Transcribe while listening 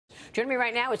Joining me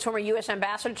right now is former U.S.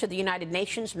 Ambassador to the United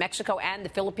Nations, Mexico, and the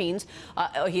Philippines.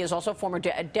 He is also former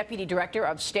Deputy Director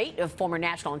of State, former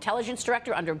National Intelligence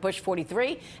Director under Bush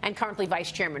 43, and currently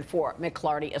Vice Chairman for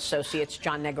McClarty Associates.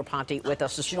 John Negroponte with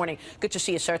us this morning. Good to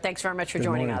see you, sir. Thanks very much for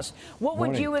joining us. What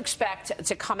would you expect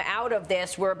to come out of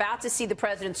this? We're about to see the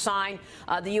president sign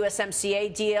the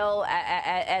USMCA deal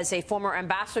as a former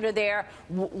ambassador there.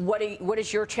 What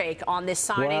is your take on this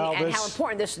signing and how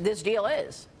important this deal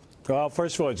is? Well,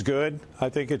 first of all, it's good. I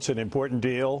think it's an important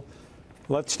deal.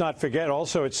 Let's not forget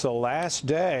also it's the last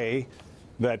day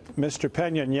that Mr.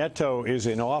 Peña Nieto is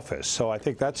in office. So I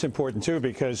think that's important, too,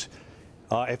 because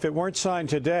if it weren't signed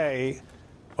today,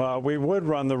 we would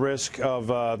run the risk of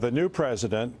the new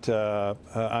president,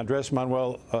 Andrés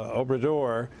Manuel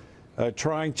Obrador,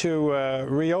 trying to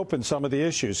reopen some of the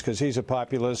issues because he's a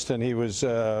populist and he was,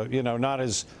 not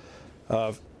as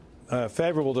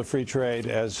favorable to free trade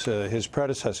as his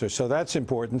predecessor. So that's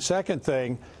important. Second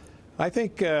thing, I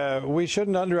think we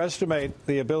shouldn't underestimate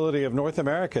the ability of North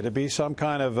America to be some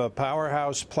kind of a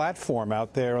powerhouse platform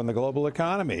out there on the global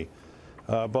economy,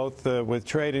 both with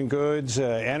trade in goods,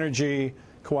 energy,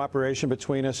 cooperation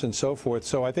between us, and so forth.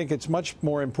 So I think it's much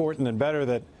more important and better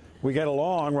that we get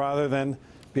along rather than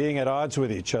being at odds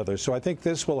with each other. So I think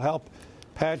this will help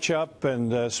patch up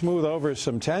and smooth over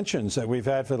some tensions that we've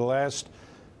had for the last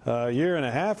year and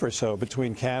a half or so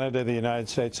between Canada, the United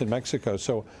States, and Mexico.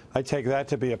 So I take that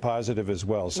to be a positive as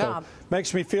well. So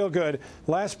makes me feel good.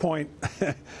 Last point,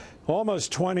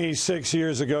 almost 26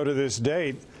 years ago to this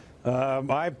date,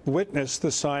 I witnessed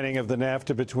the signing of the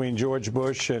NAFTA between George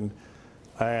Bush and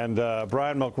Brian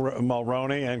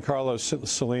Mulroney and Carlos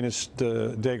Salinas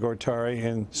de Gortari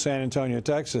in San Antonio,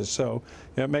 Texas. So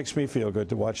it makes me feel good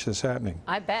to watch this happening.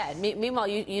 I bet. Meanwhile,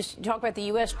 you talk about the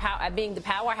U.S. being the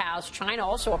powerhouse, China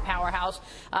also a powerhouse.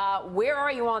 Where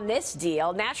are you on this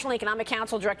deal? National Economic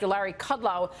Council Director Larry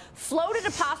Kudlow floated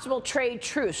a possible trade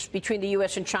truce between the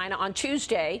U.S. and China on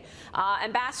Tuesday.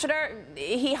 Ambassador,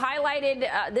 he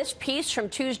highlighted this piece from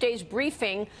Tuesday's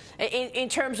briefing in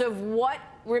terms of what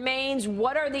remains,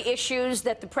 what are the issues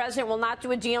that the president will not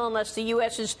do a deal unless the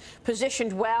U.S. is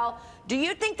positioned well. Do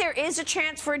you think there is a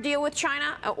chance for a deal with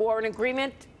China or an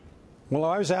agreement? Well,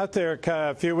 I was out there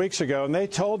a few weeks ago, and they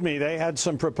told me they had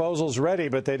some proposals ready,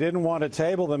 but they didn't want to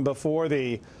table them before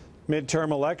the midterm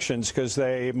elections because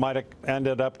they might have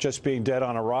ended up just being dead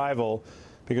on arrival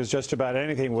because just about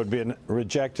anything would be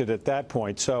rejected at that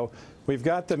point. So we've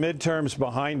got the midterms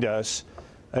behind us.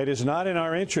 It is not in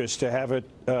our interest to have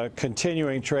a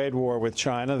continuing trade war with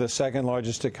China, the second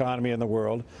largest economy in the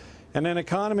world, and an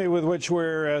economy with which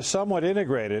we're somewhat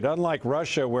integrated. Unlike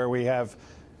Russia, where we have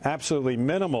absolutely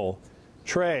minimal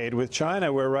trade, with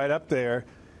China, we're right up there,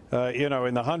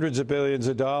 in the hundreds of billions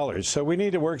of dollars. So we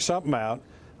need to work something out.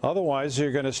 Otherwise,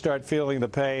 you're going to start feeling the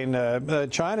pain.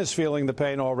 China's feeling the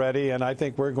pain already, and I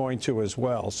think we're going to as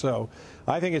well. So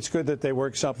I think it's good that they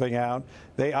work something out.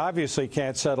 They obviously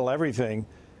can't settle everything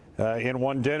in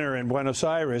one dinner in Buenos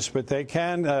Aires, but they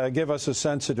can give us a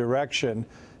sense of direction,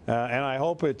 and I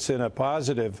hope it's in a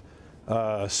positive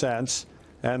sense,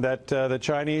 and that the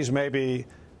Chinese maybe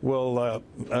will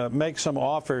make some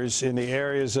offers in the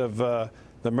areas of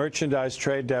the merchandise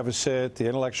trade deficit, the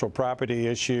intellectual property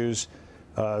issues,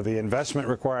 the investment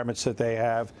requirements that they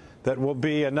have, that will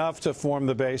be enough to form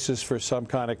the basis for some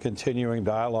kind of continuing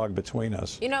dialogue between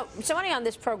us. You know, somebody on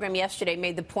this program yesterday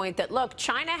made the point that, look,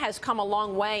 China has come a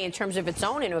long way in terms of its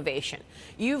own innovation.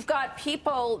 You've got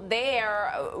people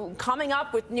there coming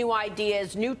up with new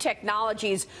ideas, new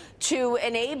technologies to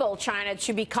enable China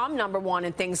to become #1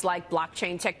 in things like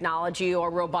blockchain technology or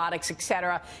robotics, et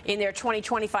cetera, in their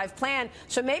 2025 plan.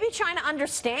 So maybe China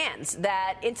understands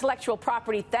that intellectual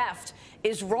property theft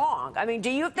is wrong. I mean,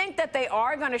 do you think that they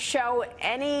are going to show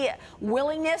any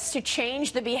willingness to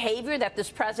change the behavior that this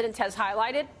president has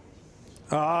highlighted?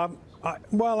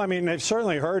 Well, I mean, they've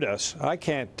certainly heard us. I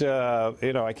can't,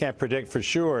 I can't predict for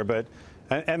sure, but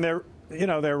and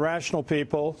they're rational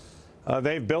people.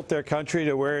 They've built their country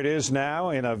to where it is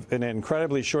now in an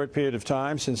incredibly short period of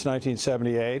time since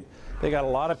 1978. They got a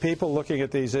lot of people looking at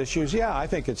these issues. Yeah, I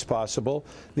think it's possible.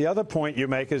 The other point you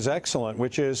make is excellent,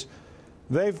 which is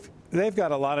they've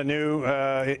got a lot of new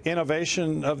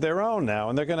innovation of their own now,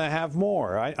 and they're going to have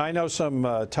more. I know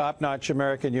some top-notch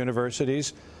American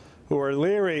universities who are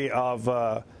leery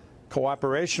of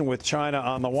cooperation with China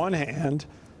on the one hand,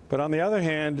 but on the other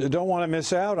hand, don't want to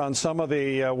miss out on some of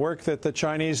the work that the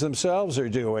Chinese themselves are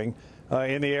doing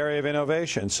in the area of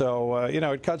innovation. So,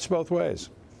 it cuts both ways.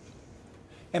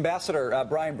 Ambassador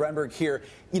Brian Brenberg here.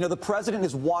 You know, the president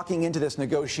is walking into this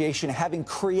negotiation having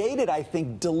created, I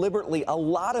think, deliberately a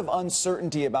lot of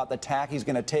uncertainty about the tack he's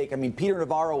going to take. I mean, Peter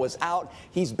Navarro was out.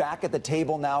 He's back at the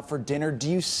table now for dinner. Do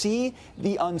you see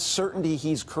the uncertainty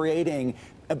he's creating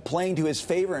playing to his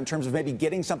favor in terms of maybe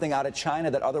getting something out of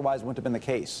China that otherwise wouldn't have been the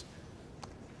case?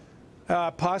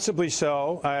 Possibly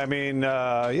so. I mean,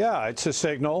 yeah, it's a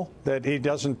signal that he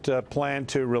doesn't plan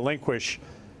to relinquish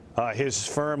his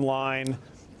firm line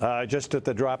just at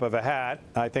the drop of a hat.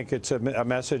 I think it's a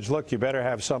message, look, you better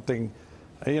have something,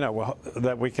 you know,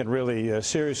 that we can really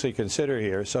seriously consider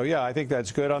here. So, yeah, I think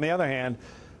that's good. On the other hand,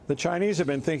 the Chinese have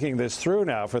been thinking this through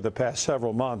now for the past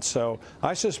several months. So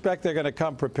I suspect they're going to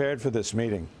come prepared for this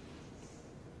meeting.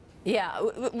 Yeah.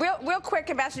 Real quick,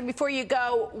 Ambassador, before you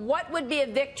go, what would be a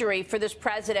victory for this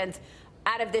president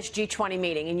out of this G20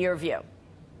 meeting, in your view?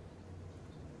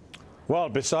 Well,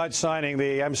 besides signing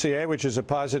the MCA, which is a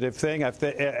positive thing,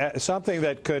 something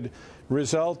that could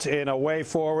result in a way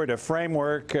forward, a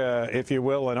framework, if you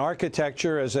will, an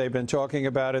architecture, as they've been talking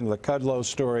about in the Kudlow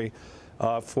story,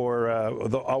 for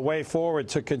a way forward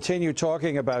to continue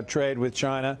talking about trade with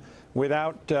China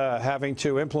without having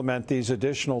to implement these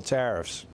additional tariffs.